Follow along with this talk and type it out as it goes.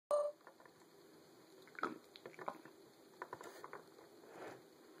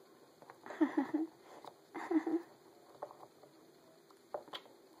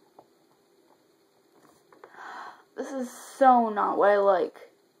This is so not what I like.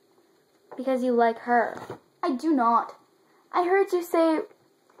 Because you like her. I do not. I heard you say,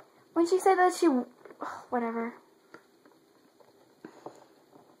 when she said that she, whatever.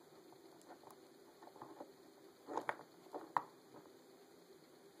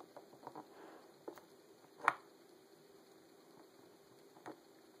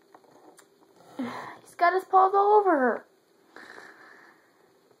 He's got his paws all over her.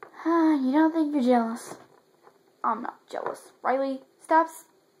 You don't think you're jealous? I'm not jealous. Riley, stop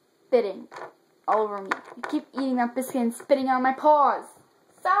spitting all over me. You keep eating that biscuit and spitting on my paws.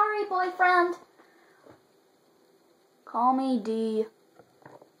 Sorry, boyfriend. Call me D.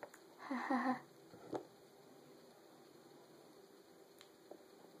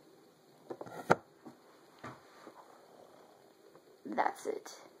 That's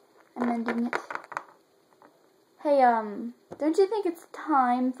it. I'm ending it. Hey, don't you think it's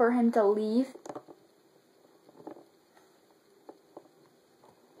time for him to leave?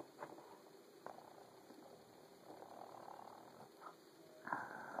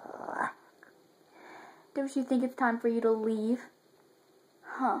 Don't you think it's time for you to leave?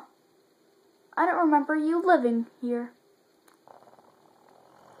 Huh. I don't remember you living here.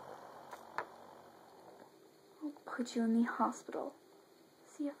 I'll put you in the hospital.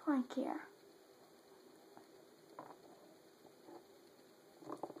 See if I care.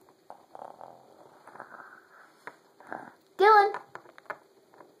 Dylan!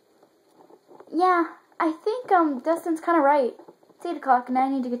 Yeah, I think, Dustin's kinda right. It's 8 o'clock and I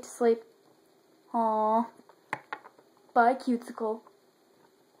need to get to sleep. Aww. Bye, cuticle.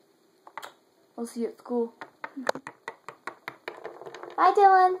 I'll see you at school. Bye,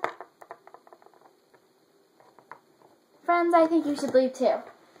 Dylan. Friends, I think you should leave too.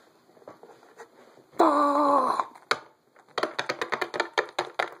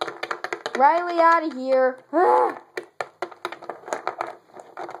 Riley, out of here.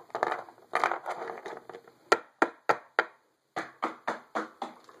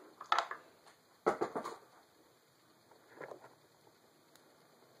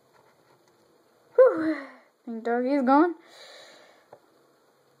 Think doggy's gone.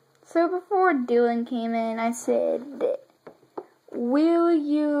 So before Dylan came in, I said, will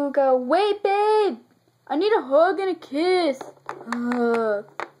you go, wait babe, I need a hug and a kiss.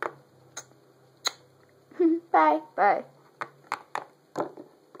 Bye. Bye.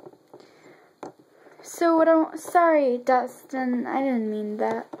 So sorry Dustin, I didn't mean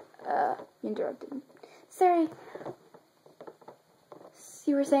that. You interrupted me. Sorry.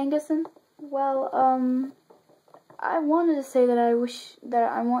 You were saying, Dustin? Well, I wanted to say that I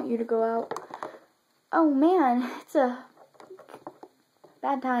want you to go out. Oh man, it's a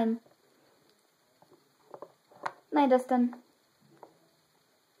bad time. Night, Dustin.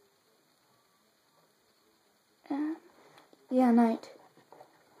 Yeah, night.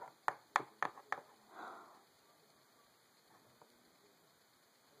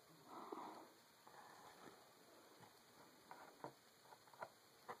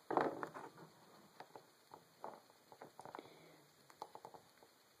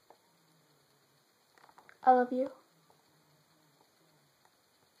 I love you.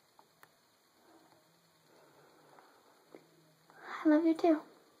 I love you too.